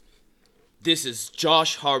This is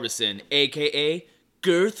Josh Harbison, a.k.a.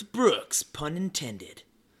 Girth Brooks, pun intended.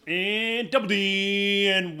 And Double D,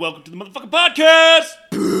 and welcome to the motherfucking podcast!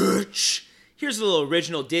 Bitch! Here's a little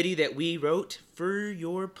original ditty that we wrote for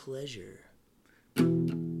your pleasure.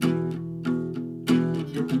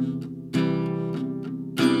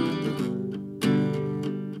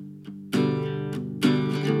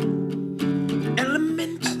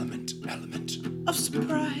 Element of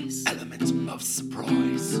surprise. Element of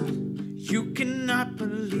surprise. You cannot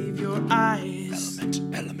believe your eyes.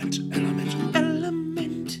 Element of surprise.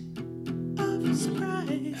 Element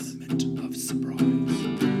of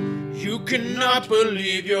surprise. You cannot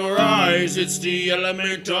believe your eyes. It's the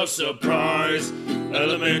element of surprise.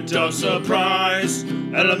 Element of surprise.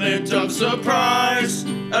 Element of surprise.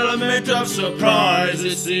 Element of surprise.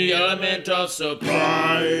 It's the element of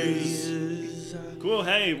surprise. Cool,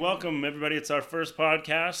 hey, welcome everybody. It's our first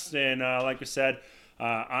podcast, and like we said,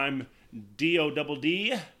 I'm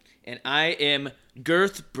D-O-double-D. And I am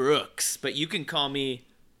Girth Brooks, but you can call me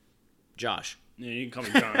Josh. Yeah, you can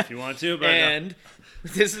call me John if you want to. But and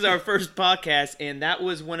this is our first podcast, and that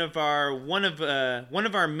was one of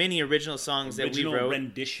our many original songs that we wrote.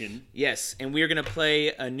 Rendition. Yes, and we're gonna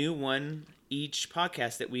play a new one each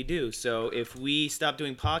podcast that we do. So if we stop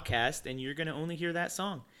doing podcasts, then you're gonna only hear that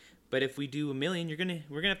song. But if we do a million,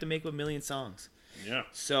 we're gonna have to make a million songs. Yeah.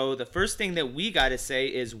 So the first thing that we gotta say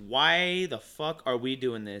is, why the fuck are we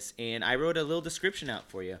doing this? And I wrote a little description out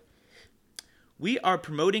for you. We are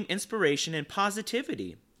promoting inspiration and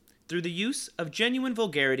positivity through the use of genuine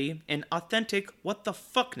vulgarity and authentic what the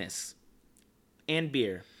fuckness and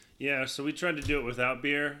beer. Yeah, so we tried to do it without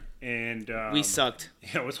beer, and We sucked.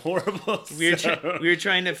 Yeah, it was horrible. We were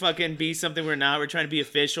trying to fucking be something we're not. We're trying to be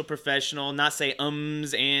official, professional, not say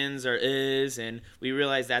ands, or is, and we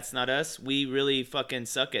realized that's not us. We really fucking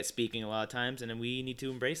suck at speaking a lot of times, and we need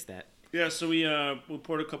to embrace that. Yeah, so we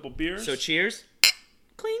poured a couple beers. So cheers.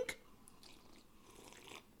 Clink.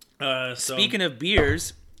 So, Speaking of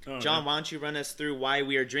beers, John, yeah. why don't you run us through why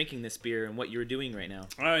we are drinking this beer and what you're doing right now?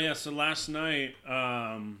 Yeah, so last night,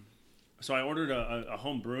 so I ordered a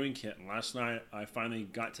home brewing kit, and last night I finally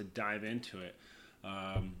got to dive into it.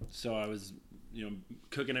 So I was,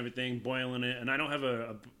 cooking everything, boiling it, and I don't have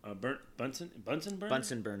a Bunsen burner?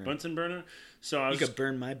 Bunsen burner. So I was, You could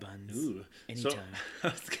burn my buns anytime. So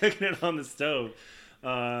I was cooking it on the stove.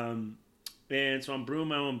 And so I'm brewing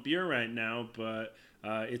my own beer right now, but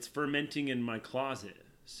it's fermenting in my closet.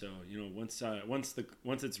 So, once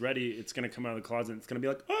it's ready, it's going to come out of the closet. It's going to be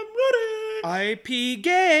like, I'm ready. IP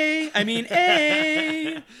gay. I mean,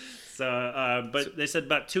 A. So, but they said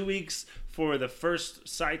about 2 weeks for the first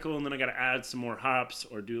cycle, and then I got to add some more hops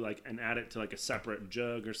or add it to a separate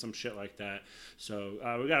jug or some shit like that. So,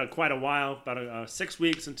 we got quite a while, about 6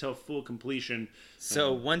 weeks until full completion.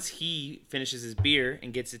 So once he finishes his beer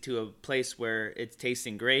and gets it to a place where it's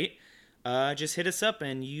tasting great, just hit us up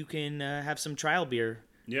and you can have some trial beer.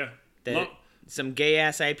 Yeah. Some gay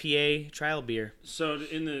ass IPA trial beer. So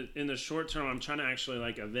in the short term, I'm trying to actually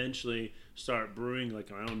eventually start brewing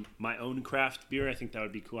my own craft beer. I think that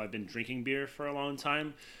would be cool. I've been drinking beer for a long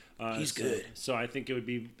time. He's good. So I think it would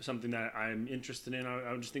be something that I'm interested in.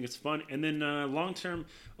 I would just think it's fun. And then long term,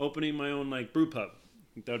 opening my own brew pub.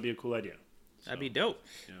 I think that would be a cool idea. That'd be dope.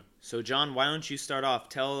 Yeah. So John, why don't you start off?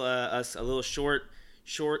 Tell us a little short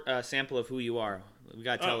sample of who you are. We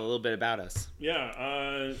gotta tell a little bit about us.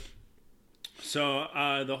 Yeah. So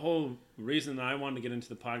the whole reason that I wanted to get into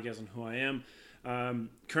the podcast and who I am,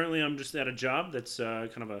 currently I'm just at a job that's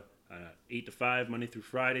kind of a 8 to 5, Monday through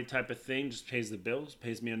Friday type of thing. Just pays the bills,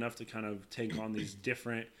 pays me enough to kind of take on these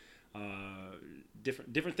different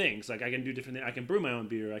things. Like I can do different things. I can brew my own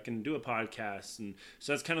beer. I can do a podcast, and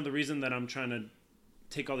so that's kind of the reason that I'm trying to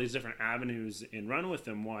take all these different avenues and run with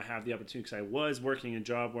them while I have the opportunity, because I was working a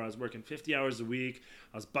job where I was working 50 hours a week.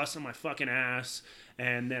 I was busting my fucking ass,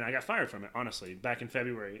 and then I got fired from it, honestly, back in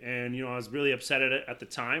February. And, I was really upset at it at the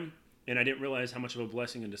time, and I didn't realize how much of a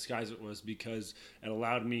blessing in disguise it was, because it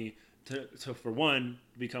allowed me to for one,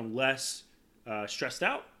 become less stressed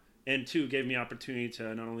out, and two, gave me opportunity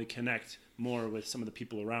to not only connect more with some of the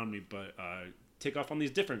people around me, but take off on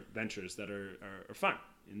these different ventures that are fun,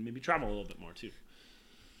 and maybe travel a little bit more, too.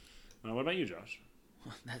 What about you, Josh?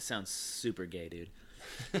 That sounds super gay, dude.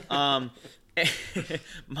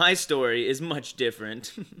 My story is much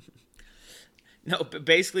different. No, but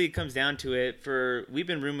basically it comes down to it. We've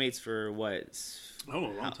been roommates for what? A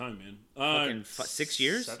long time, man. Fucking 6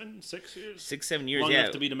 years? 6 years? 6, 7 years, Long yeah.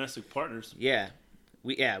 enough to be domestic partners. Yeah.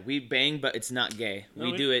 we bang, but it's not gay. No,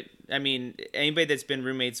 We do it. I mean, anybody that's been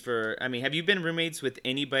roommates for, I mean, have you been roommates with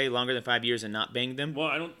anybody longer than 5 years and not banged them? Well,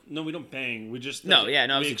 I don't. No, we don't bang. We just No, like, yeah,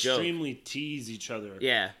 no, it we was a joke. extremely tease each other.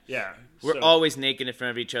 Yeah. Yeah. We're so- always naked in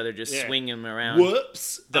front of each other, just Yeah. swinging them around.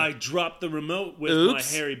 Whoops! I dropped the remote with my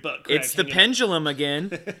Oops. hairy butt crack. It's the hanging pendulum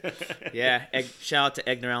again. Yeah. Shout out to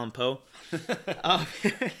Edgar Allan Poe. out.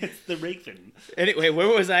 It's the Raven. Anyway, where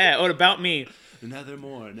was I at? Oh, about me. Another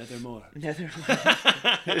more. Nevermore.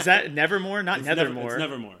 Is that Nevermore? Not Nethermore. It's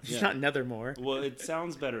Nevermore. It's Yeah. not Nethermore. Well, it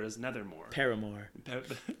sounds better as Nethermore. Paramore.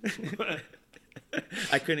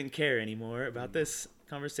 I couldn't care anymore about this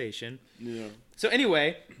conversation. Yeah. So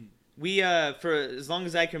anyway, we for as long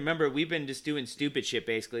as I can remember, we've been just doing stupid shit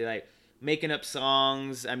basically, like making up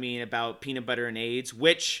songs. I mean, about peanut butter and AIDS,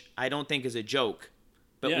 which I don't think is a joke,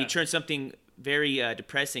 but we Yeah. turned something very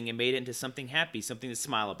depressing and made it into something happy, something to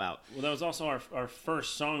smile about. Well, that was also our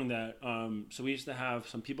first song that, so we used to have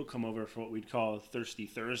some people come over for what we'd call Thirsty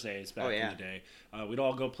Thursdays back in the day. We'd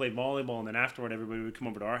all go play volleyball, and then afterward, everybody would come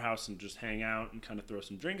over to our house and just hang out and kind of throw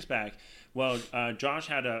some drinks back. Well, Josh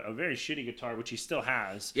had a very shitty guitar, which he still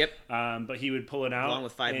has. Yep. But he would pull it out. Along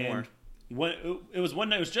with five more. It was one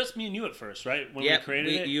night. It was just me and you at first, right? When Yeah, we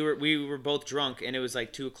created it. we were both drunk, and it was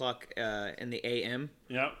like 2:00 in the a.m.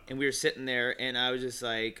 Yeah. And we were sitting there, and I was just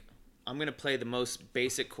like, I'm gonna play the most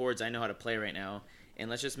basic chords I know how to play right now, and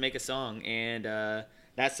let's just make a song. And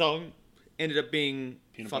that song ended up being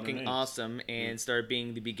Peanut Butter fucking and Eggs. awesome, and started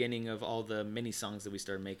being the beginning of all the mini songs that we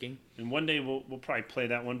started making. And one day we'll probably play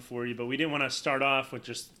that one for you, but we didn't want to start off with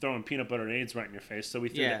just throwing peanut butter and AIDS right in your face, so we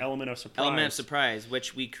threw the element of surprise. Element of surprise,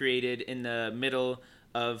 which we created in the middle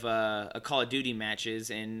of a Call of Duty matches,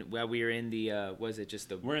 and while we were in the was it just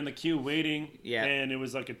the We're in the queue waiting, Yeah. and it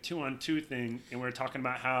was like a 2-on-2 thing, and we were talking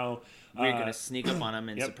about how we were gonna sneak up on them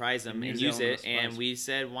and Yep. surprise them And and use use the element it, of and surprise. we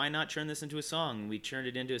said, why not turn this into a song? We turned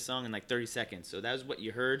it into a song in like 30 seconds. So that was what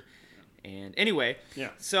you heard. And anyway, Yeah.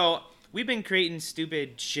 So we've been creating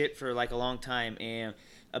stupid shit for like a long time, and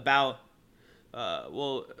about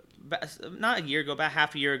not a year ago, about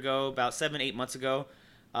half a year ago, about 7-8 months ago,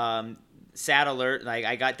 sad alert, like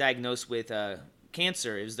I got diagnosed with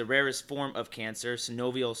cancer. It was the rarest form of cancer,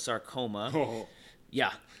 synovial sarcoma. Oh,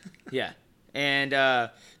 Yeah, yeah. And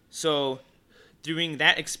so during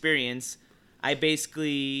that experience, I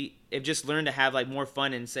basically have just learned to have like more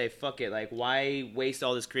fun and say, fuck it, like why waste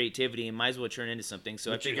all this creativity and might as well turn it into something.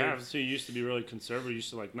 So but I you figured, have. So you used to be really conservative. You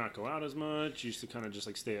used to like not go out as much. You used to kind of just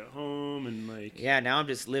like stay at home and like. yeah, now I'm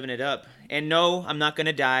just living it up. And no, I'm not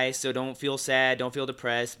gonna die, so don't feel sad, don't feel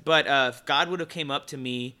depressed. But if God would have came up to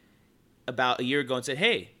me about a year ago and said,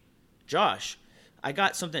 hey, Josh, I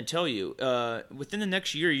got something to tell you. Within the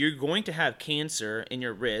next year, you're going to have cancer in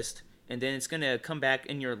your wrist, and then it's going to come back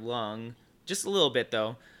in your lung, just a little bit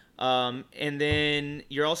though. And then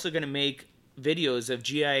you're also going to make videos of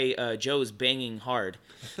G.I. Joe's banging hard.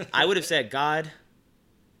 I would have said, God,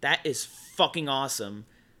 that is fucking awesome.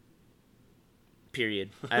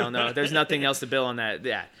 Period. I don't know. There's nothing else to build on that.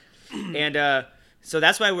 Yeah. And so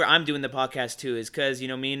that's why I'm doing the podcast too, is because, you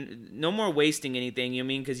know what I mean, no more wasting anything, you know what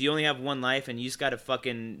I mean, because you only have one life and you just got to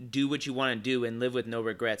fucking do what you want to do and live with no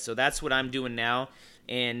regrets. So that's what I'm doing now,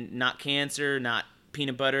 and not cancer, not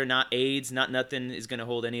peanut butter, not AIDS, not nothing is going to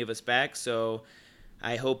hold any of us back. So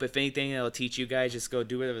I hope, if anything, it'll teach you guys, just go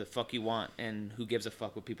do whatever the fuck you want, and who gives a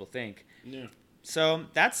fuck what people think. Yeah. So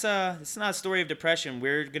that's it's not a story of depression.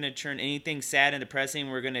 We're gonna turn anything sad and depressing.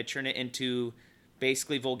 We're gonna turn it into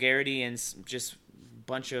basically vulgarity and just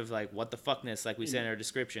bunch of like what the fuckness, like we said in our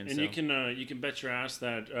description. And so. you can bet your ass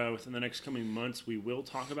that within the next coming months we will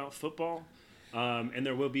talk about football, and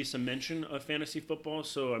there will be some mention of fantasy football.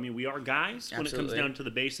 So I mean, we are guys when it comes Absolutely. down to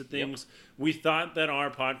the base of things. We thought that our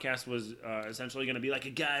podcast was essentially going to be like a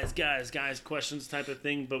guys questions type of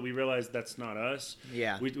thing, but we realized that's not us.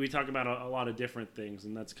 Yeah. we talk about a lot of different things,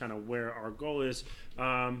 and that's kind of where our goal is.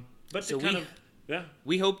 But So to kind we- of yeah.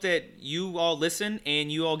 We hope that you all listen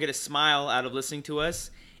and you all get a smile out of listening to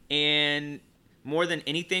us. And more than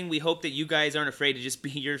anything, we hope that you guys aren't afraid to just be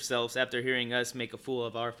yourselves after hearing us make a fool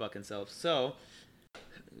of our fucking selves. So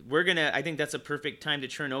I think that's a perfect time to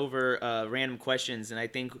turn over random questions. And I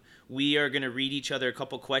think we are going to read each other a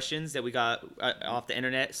couple questions that we got off the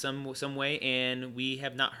internet some way. And we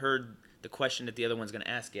have not heard the question that the other one's going to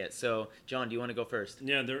ask yet. So, John, do you want to go first?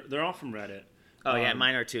 Yeah, they're all from Reddit. Oh, yeah,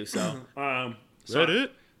 mine are too. So, So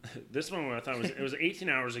this one I thought it was 18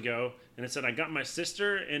 hours ago, and it said, I got my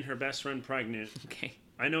sister and her best friend pregnant. okay.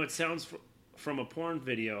 I know it sounds from a porn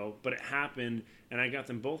video, but it happened, and I got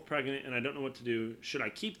them both pregnant, and I don't know what to do. Should I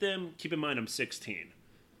keep them? Keep in mind I'm 16.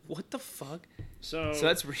 What the fuck? So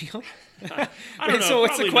that's real. I don't know. So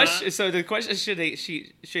what's the probably question? not. So the question should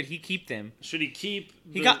he keep them? Should he keep?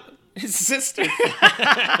 He got his sister.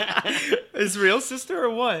 His real sister or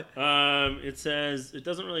what? It says it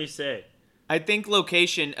doesn't really say. I think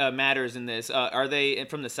location matters in this. Are they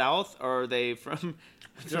from the south or are they from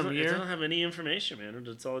It doesn't here? have any information, man.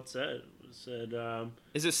 That's all it said. It said.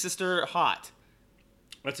 Is his sister hot?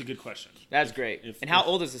 That's a good question. That's great. And how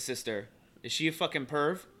old is the sister? Is she a fucking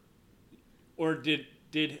perv? Or did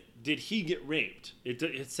he get raped?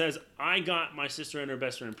 It says I got my sister and her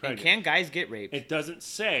best friend And pregnant. can guys get raped? It doesn't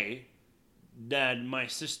say that my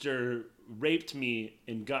sister raped me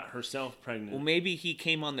and got herself pregnant. Well, maybe he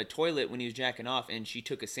came on the toilet when he was jacking off, and she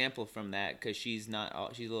took a sample from that because she's a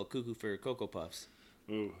little cuckoo for Cocoa Puffs.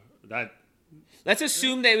 Ooh, that. Let's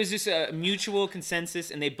assume that it was just a mutual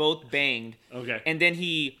consensus, and they both banged. Okay. And then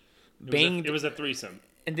he banged. It was a threesome.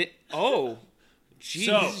 And then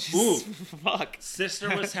jeez. Fuck.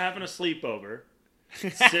 Sister was having a sleepover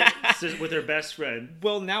with her best friend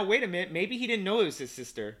Well, now wait a minute. Maybe he didn't know it was his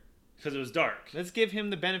sister. because it was dark. Let's give him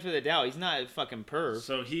the benefit of the doubt. He's not a fucking perv.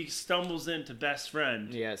 So he stumbles into best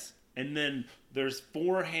friend. Yes. And then there's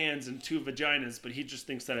 4 hands and 2 vaginas, but he just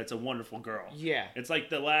thinks that it's a wonderful girl. Yeah. It's like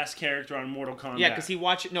the last character on Mortal Kombat. Yeah, because he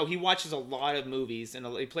watches a lot of movies and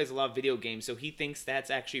he plays a lot of video games, so he thinks that's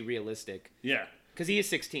actually realistic. Yeah. Because he is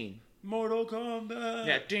 16. Mortal Kombat.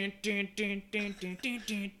 Yeah.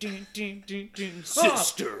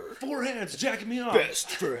 Sister. 4 hands jacking me off. Best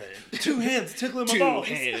friend. 2 hands tickling my 2 balls.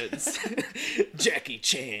 hands. Jackie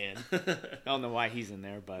Chan. I don't know why he's in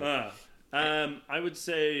there, but... I would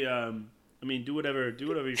say, do whatever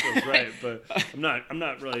you feel right, but I'm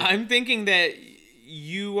not really. I'm thinking that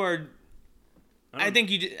you are... I think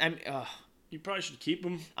you... You probably should keep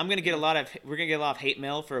them. we're gonna get a lot of hate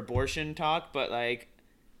mail for abortion talk, but like,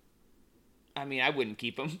 I wouldn't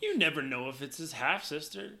keep him. You never know if it's his half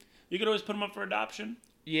sister. You could always put him up for adoption.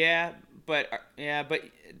 Yeah, but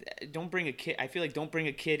don't bring a kid. I feel like don't bring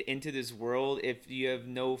a kid into this world if you have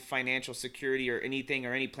no financial security or anything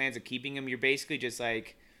or any plans of keeping him. You're basically just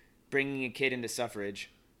like bringing a kid into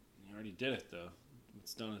suffrage. You already did it though.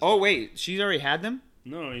 It's done. Oh wait, she's already had them?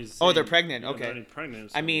 No, he's. Oh, they're pregnant. Yeah, Okay. they're already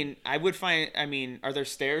pregnant. So. I would find. Are there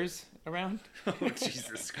stairs around? Oh,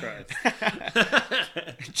 Jesus Christ.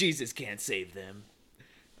 Jesus can't save them.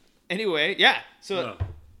 Anyway, yeah. So. No.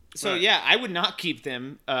 So Right. yeah, I would not keep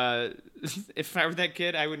them. If I were that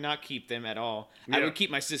kid, I would not keep them at all. I Yeah. would keep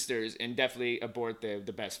my sisters and definitely abort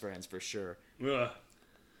the best friends for sure.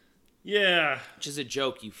 Yeah. Which is a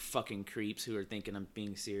joke, you fucking creeps who are thinking I'm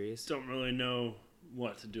being serious. Don't really know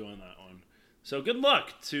what to do on that one. So good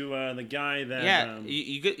luck to the guy that. Yeah,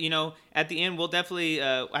 you know, at the end we'll definitely.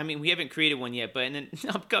 We haven't created one yet, but in an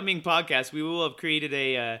upcoming podcast we will have created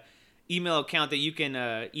a. Email account that you can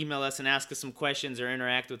email us and ask us some questions or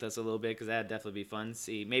interact with us a little bit, because that'd definitely be fun.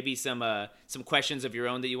 See, maybe some questions of your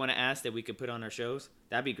own that you want to ask that we could put on our shows.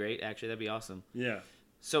 That'd be great, actually. That'd be awesome. Yeah.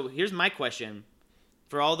 So here's my question.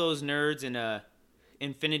 For all those nerds and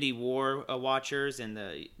Infinity War watchers and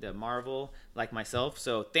the Marvel, like myself.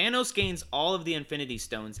 So Thanos gains all of the Infinity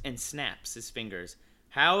Stones and snaps his fingers.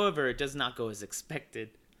 However, it does not go as expected.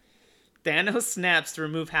 Thanos snaps to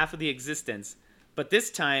remove half of the existence. But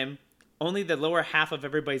this time... only the lower half of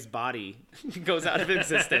everybody's body goes out of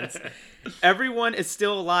existence. Everyone is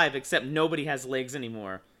still alive except nobody has legs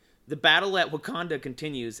anymore. The battle at Wakanda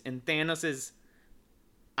continues, and Thanos'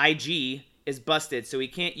 IG is busted, so he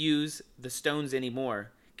can't use the stones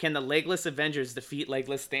anymore. Can the legless Avengers defeat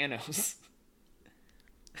legless Thanos?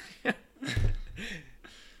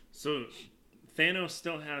 So Thanos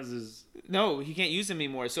still has his. No, he can't use them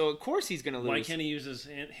anymore, so of course he's going to lose. Why can't he use his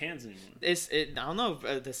hands anymore? I don't know.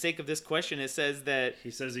 For the sake of this question, it says that...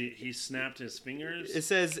 He says he snapped his fingers? It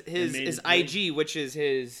says his IG, which is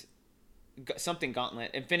his something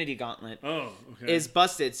gauntlet, Infinity Gauntlet, is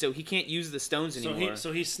busted, so he can't use the stones anymore.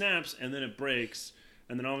 So he snaps, and then it breaks,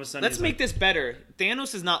 and then all of a sudden... Let's make this better.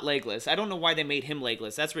 Thanos is not legless. I don't know why they made him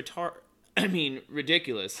legless. That's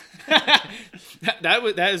ridiculous.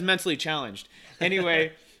 that is mentally challenged.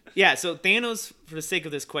 Anyway, yeah, so Thanos, for the sake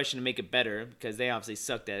of this question, to make it better, because they obviously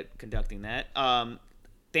sucked at conducting that,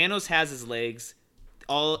 Thanos has his legs.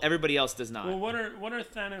 Everybody else does not. Well, what are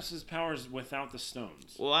Thanos' powers without the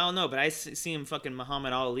stones? Well, I don't know, but I see him fucking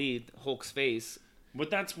Muhammad Ali, Hulk's face. But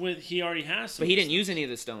that's what he already has. But he didn't use any of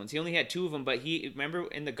the stones. He only had 2 of them. But remember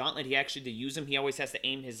in the gauntlet, to use them, he always has to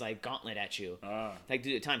aim his gauntlet at you. Like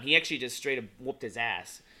through the time, he actually just straight up whooped his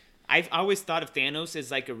ass. I've always thought of Thanos as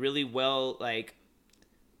like a really well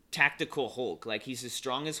tactical Hulk. Like he's as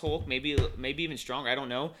strong as Hulk, maybe even stronger. I don't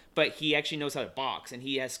know. But he actually knows how to box and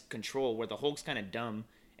he has control. Where the Hulk's kind of dumb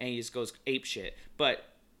and he just goes ape shit. But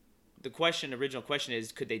the original question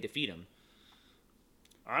is, could they defeat him?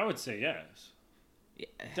 I would say yes. Yeah.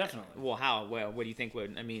 Definitely. Well, how? Well, what do you think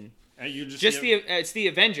would? I mean, it's the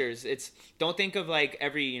Avengers. Don't think of like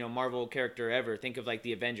every Marvel character ever. Think of like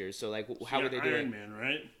the Avengers. So like, how would they do it? Iron Man,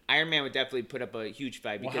 right? Iron Man would definitely put up a huge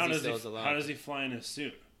fight because he still has a lot. How does he fly in his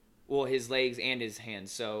suit? Well, his legs and his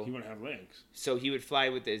hands. So he wouldn't have legs. So he would fly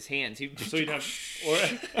with his hands. So he'd have,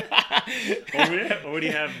 or would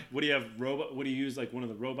he have robot? Would he use like one of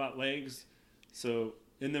the robot legs? So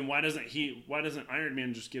and then why doesn't Iron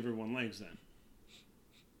Man just give her one legs then?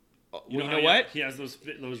 You know what? He has those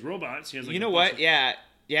robots. He has like what? Yeah.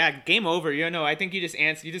 Game over. I think you just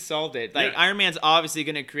solved it. Like Iron Man's obviously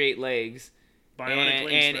gonna create legs.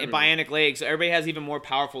 Bionic legs. So everybody has even more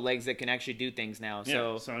powerful legs that can actually do things now.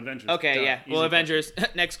 So Avengers. Okay, yeah. Well, Avengers.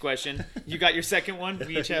 Next question. You got your second one?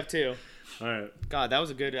 We each have two. All right. God, that was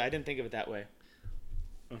a good. I didn't think of it that way.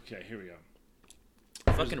 Okay, here we go.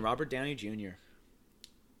 Fucking Robert Downey Jr.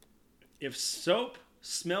 If soap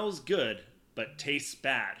smells good but tastes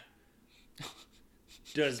bad,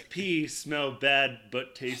 does pee smell bad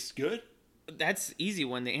but tastes good? That's easy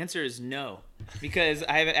one. The answer is no, because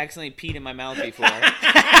I have accidentally peed in my mouth before.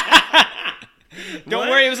 Don't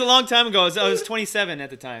worry, it was a long time ago. I was 27 at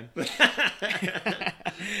the time. What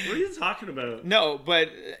are you talking about? No, but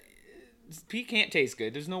pee can't taste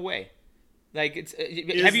good. There's no way. Like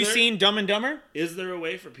have you seen Dumb and Dumber? Is there a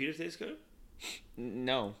way for pee to taste good?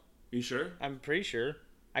 No. You sure? I'm pretty sure.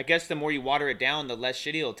 I guess the more you water it down, the less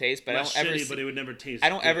shitty it'll taste. But but it would never taste. I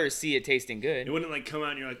don't ever see it tasting good. It wouldn't like come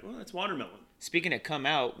out and you're like, oh, that's watermelon. Speaking of come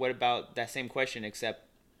out, what about that same question except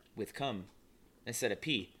with cum instead of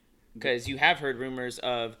pee? Because you have heard rumors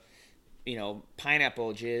of,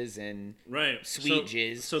 pineapple jizz and sweet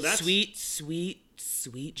jizz. So that's sweet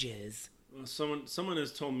jizz. Well, someone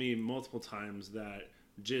has told me multiple times that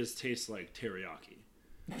jizz tastes like teriyaki.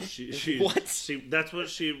 That's what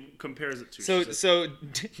she compares it to. So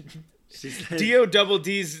D.O. Double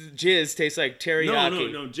D's jizz tastes like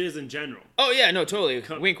teriyaki. No, jizz in general. Oh yeah, no, totally.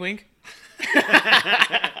 Wink, wink.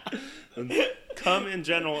 Cum in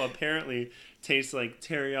general apparently tastes like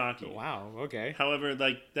teriyaki. Wow. Okay. However,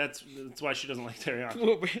 like that's why she doesn't like teriyaki.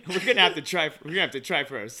 Well, we're gonna have to try. We're gonna have to try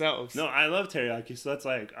for ourselves. No, I love teriyaki, so that's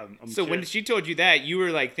like. I'm so when she told you that, you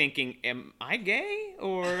were like thinking, "Am I gay?"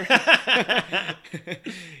 Or you're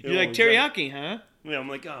like teriyaki, huh? Yeah, I'm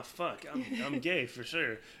like, oh fuck, I'm gay for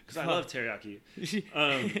sure because I love teriyaki. You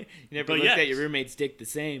never looked at your roommate's dick the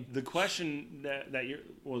same. The question that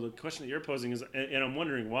you're posing is, and I'm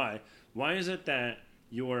wondering why. Why is it that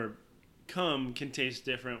your cum can taste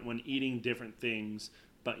different when eating different things,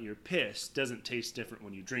 but your piss doesn't taste different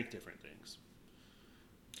when you drink different things?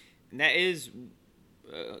 And that is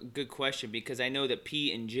a good question because I know that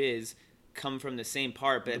pee and jizz come from the same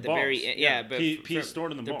part, but at the very end, but pee is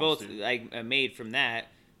stored in the balls. They're both like made from that,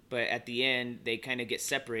 but at the end they kind of get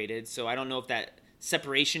separated. So I don't know if that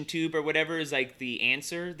separation tube or whatever is like the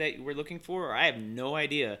answer that we're looking for, or I have no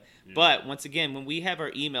idea. Yeah. But once again, when we have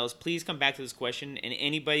our emails, please come back to this question, and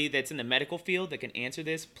anybody that's in the medical field that can answer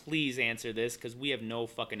this, please answer this because we have no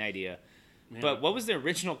fucking idea. Yeah. But what was the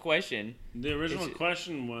original question? The original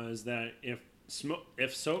question was that if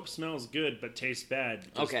soap smells good but tastes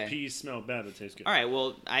bad, does pee smell bad but tastes good? All right,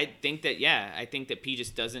 well, I think that pee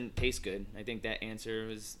just doesn't taste good. I think that answer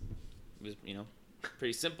was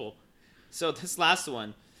pretty simple. So this last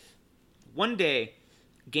one. One day,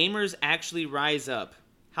 gamers actually rise up.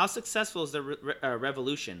 How successful is the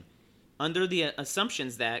revolution? Under the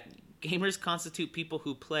assumptions that gamers constitute people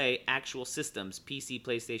who play actual systems, PC,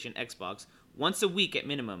 PlayStation, Xbox, once a week at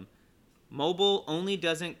minimum. Mobile only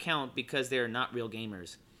doesn't count because they are not real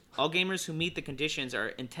gamers. All gamers who meet the conditions are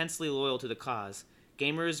intensely loyal to the cause.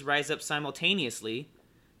 Gamers rise up simultaneously.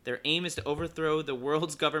 Their aim is to overthrow the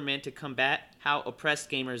world's government to combat how oppressed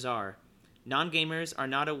gamers are. Non-gamers are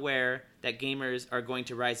not aware that gamers are going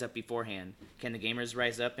to rise up beforehand. Can the gamers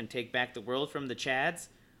rise up and take back the world from the Chads?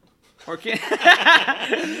 Or can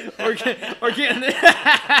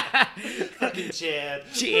fucking Chad.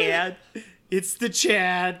 Chad. It's the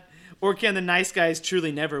Chad. Or can the nice guys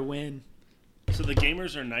truly never win? So the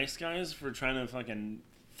gamers are nice guys for trying to fucking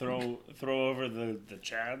throw over the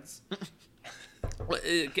Chads?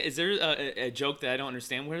 Is there a joke that I don't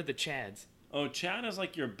understand? What are the Chads? Oh, Chad is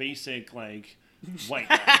like your basic, like, white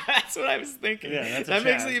guy. That's what I was thinking. Yeah, that's a that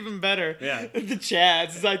makes Chad. it even better. Yeah. The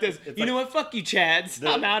Chads. It's like this. It's You know what? Fuck you, Chads.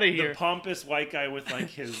 I'm out of here. The pompous white guy with like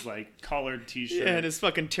his like collared t-shirt. Yeah, and his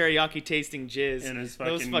fucking teriyaki tasting jizz. And his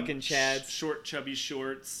Those fucking Chads. Short, chubby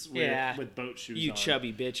shorts with boat shoes You on.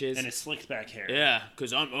 chubby bitches. And his slicked back hair. Yeah,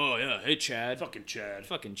 because I'm, hey, Chad. Fucking Chad.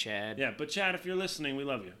 Fucking Chad. Yeah, but Chad, if you're listening, we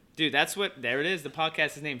love you. Dude, that's what, there it is. The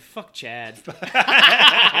podcast is named Fuck Chad. The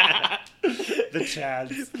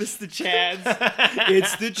Chads. It's the Chads.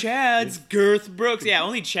 It's the Chads. Girth Brooks. Yeah,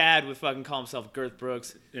 only Chad would fucking call himself Girth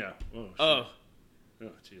Brooks. Yeah. Oh, shit. Oh. Oh,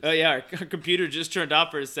 jeez. Oh yeah, our computer just turned off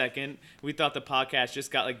for a second. We thought the podcast just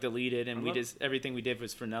got like deleted, and everything we did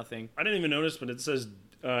was for nothing. I didn't even notice, but it says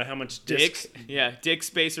how much Dicks, yeah, dick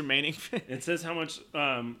space remaining. It says how much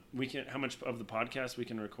how much of the podcast we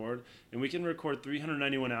can record, and we can record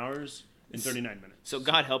 391 hours in 39 minutes. So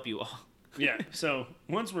God help you all. Yeah. So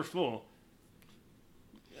once we're full,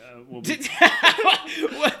 we'll be.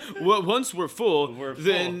 Once we're full,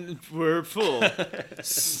 then we're full.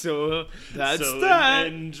 So that's that.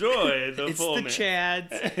 Enjoy the it's fullness. The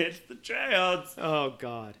Chads. It's the Chads. Oh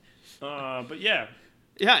God. But yeah.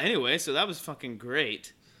 Yeah. Anyway, so that was fucking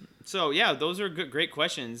great. So yeah, those are great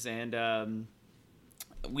questions, and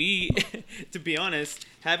we, to be honest,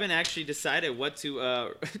 haven't actually decided what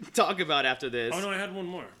to talk about after this. Oh no, I had one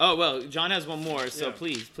more. Oh well, John has one more, so Yeah.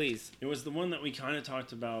 please. It was the one that we kind of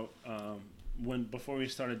talked about before we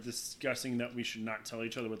started discussing that we should not tell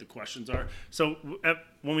each other what the questions are. So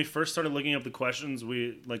when we first started looking up the questions,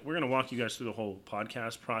 we're going to walk you guys through the whole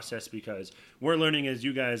podcast process because we're learning as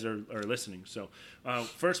you guys are listening. So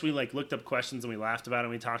first we looked up questions and we laughed about it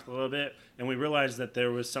and we talked a little bit and we realized that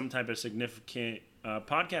there was some type of significant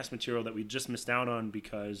podcast material that we just missed out on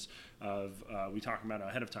because of we talked about it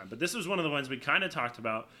ahead of time. But this was one of the ones we kind of talked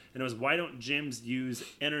about, and it was why don't gyms use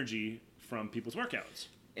energy from people's workouts?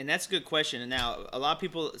 And that's a good question. And now, a lot of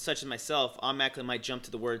people, such as myself, automatically might jump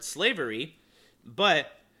to the word slavery. But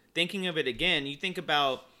thinking of it again, you think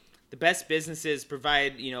about the best businesses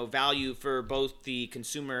provide, value for both the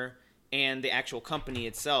consumer and the actual company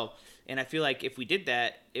itself. And I feel like if we did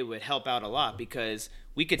that, it would help out a lot because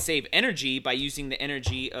we could save energy by using the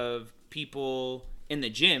energy of people in the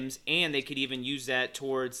gyms, and they could even use that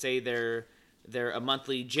towards, say, their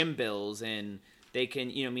monthly gym bills, and they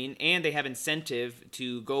can, and they have incentive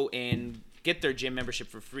to go and get their gym membership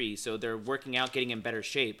for free. So they're working out, getting in better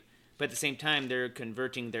shape. But at the same time, they're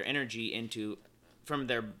converting their energy from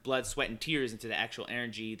their blood, sweat, and tears into the actual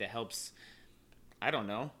energy that helps. I don't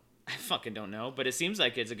know. I fucking don't know. But it seems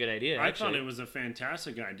like it's a good idea. I thought it was a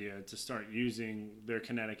fantastic idea to start using their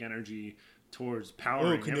kinetic energy towards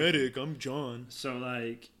powering. Oh, kinetic. I'm John.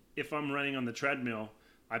 So, if I'm running on the treadmill,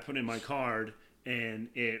 I put in my card, and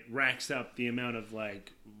it racks up the amount of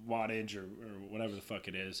wattage or whatever the fuck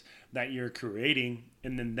it is that you're creating,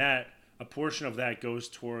 and then a portion of that goes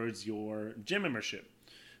towards your gym membership,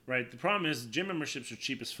 right? The problem is gym memberships are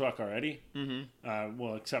cheap as fuck already. Mm-hmm.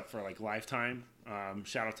 Well, except for Lifetime.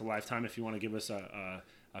 Shout out to Lifetime if you want to give us a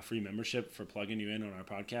free membership for plugging you in on our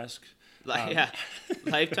podcast. Yeah,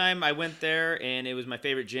 Lifetime. I went there and it was my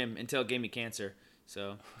favorite gym until it gave me cancer.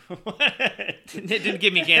 So it didn't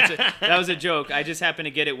give me cancer. That was a joke. I just happened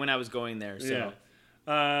to get it when I was going there. So. Yeah.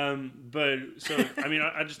 I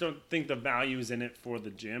just don't think the value is in it for the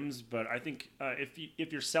gyms. But I think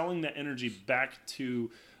if you're selling the energy back to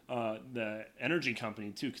the energy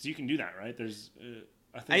company too, because you can do that, right? There's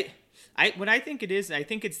what I think it is. I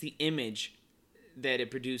think it's the image that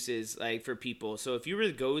it produces, for people. So if you were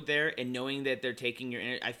to go there and knowing that they're taking your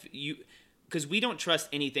energy, because we don't trust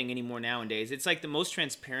anything anymore nowadays. It's the most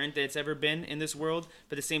transparent that it's ever been in this world,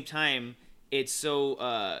 but at the same time, it's so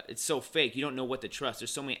fake. You don't know what to trust.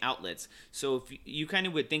 There's so many outlets. So if you kind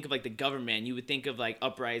of would think of the government, you would think of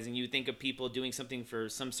uprising, you would think of people doing something for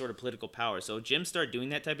some sort of political power. So if gyms start doing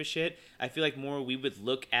that type of shit, I feel like more we would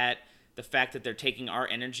look at the fact that they're taking our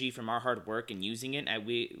energy from our hard work and using it. And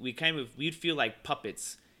we'd feel like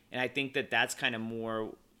puppets. And I think that's kind of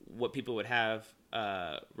more what people would have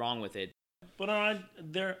wrong with it. But I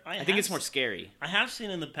think it's more scary. I have seen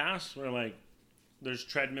in the past where there's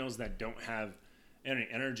treadmills that don't have any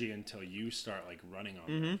energy until you start running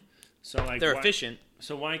on them. So they're efficient.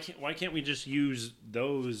 So why can't we just use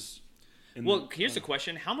those? Here's the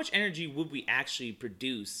question: how much energy would we actually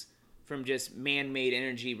produce from just man-made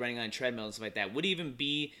energy running on a treadmill and stuff like that? Would it even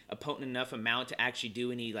be a potent enough amount to actually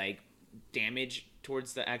do any damage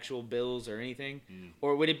towards the actual bills or anything?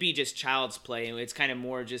 Or would it be just child's play and it's kind of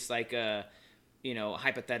more just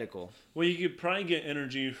hypothetical? Well, you could probably get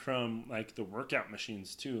energy from the workout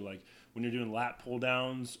machines too, when you're doing lat pull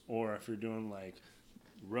downs, or if you're doing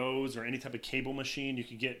Rose or any type of cable machine, you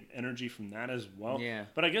could get energy from that as well. Yeah.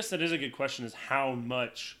 But I guess that is a good question: is how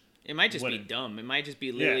much? It might just be dumb. It might just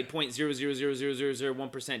be literally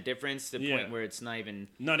 0.0000001% difference to the point where it's not even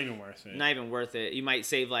worth it. Not even worth it. You might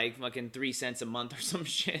save like fucking 3 cents a month or some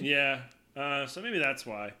shit. Yeah. So maybe that's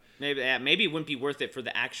why. Maybe it wouldn't be worth it for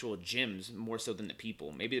the actual gyms more so than the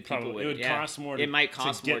people. Maybe the people would. It would cost more. It might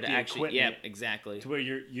cost more to actually. Yeah, equipment exactly. To where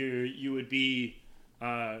you would be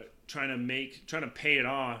trying to pay it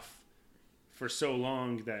off for so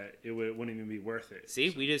long that it wouldn't even be worth it.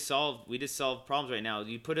 See, we just solved problems right now.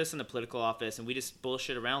 You put us in the political office and we just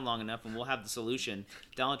bullshit around long enough and we'll have the solution.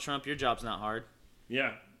 Donald Trump, your job's not hard.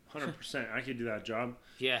 Yeah, 100%. I could do that job.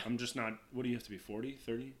 Yeah. I'm just not. What do you have to be? 40,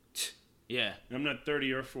 30? Yeah. I'm not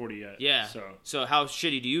 30 or 40 yet. Yeah. So how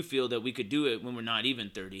shitty do you feel that we could do it when we're not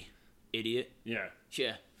even 30? Idiot. Yeah.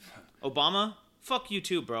 Yeah. Obama, fuck you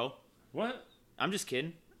too, bro. What? I'm just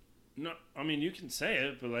kidding. No, I mean, you can say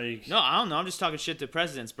it, but like... No, I don't know. I'm just talking shit to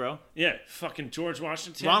presidents, bro. Yeah, fucking George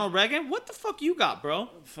Washington. Ronald Reagan? What the fuck you got, bro?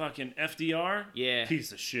 Fucking FDR? Yeah.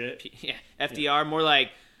 Piece of shit. Yeah, FDR, more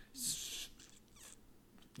like...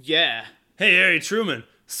 Yeah. Hey, Harry Truman,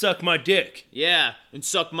 suck my dick. Yeah, and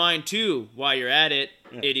suck mine too while you're at it,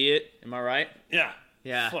 idiot. Am I right? Yeah.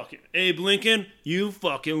 Yeah. Fucking Abe Lincoln, you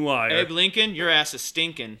fucking liar. Abe Lincoln, your ass is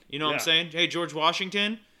stinking. You know what I'm saying? Hey, George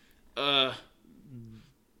Washington,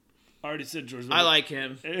 I already said George Washington. I like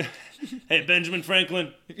him. Hey, Benjamin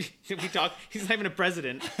Franklin. He's not even a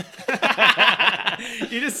president.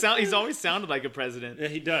 He's always sounded like a president. Yeah,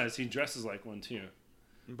 he does. He dresses like one too.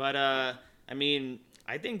 But I mean,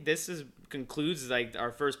 I think this concludes like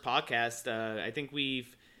our first podcast. I think we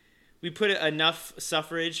put enough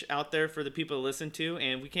suffrage out there for the people to listen to,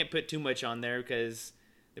 and we can't put too much on there because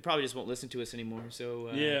they probably just won't listen to us anymore. So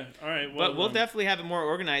yeah, all right. Well, but we'll definitely have it more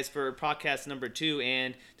organized for podcast number 2.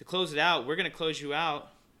 And to close it out, we're gonna close you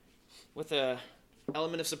out with a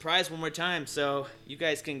element of surprise one more time, so you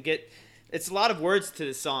guys can get. It's a lot of words to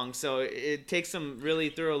this song, so it takes some really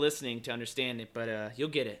thorough listening to understand it, but you'll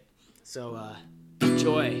get it. So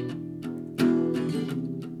enjoy.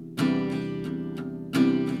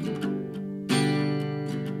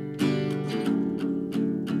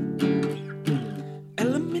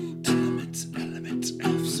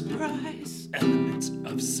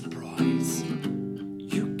 Of surprise.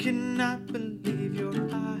 You cannot believe your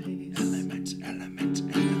eyes. Element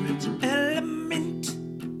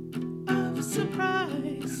of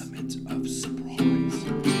surprise. Element of surprise.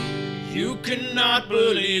 You cannot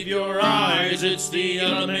believe your eyes. It's the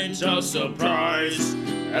element of surprise.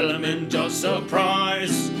 Element of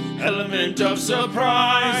surprise. Element of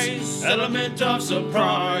surprise. Element of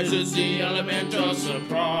surprise. It's the element of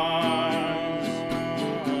surprise.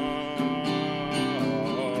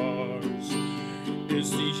 It's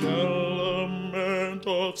the element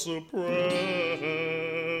of surprise.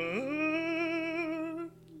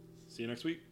 See you next week.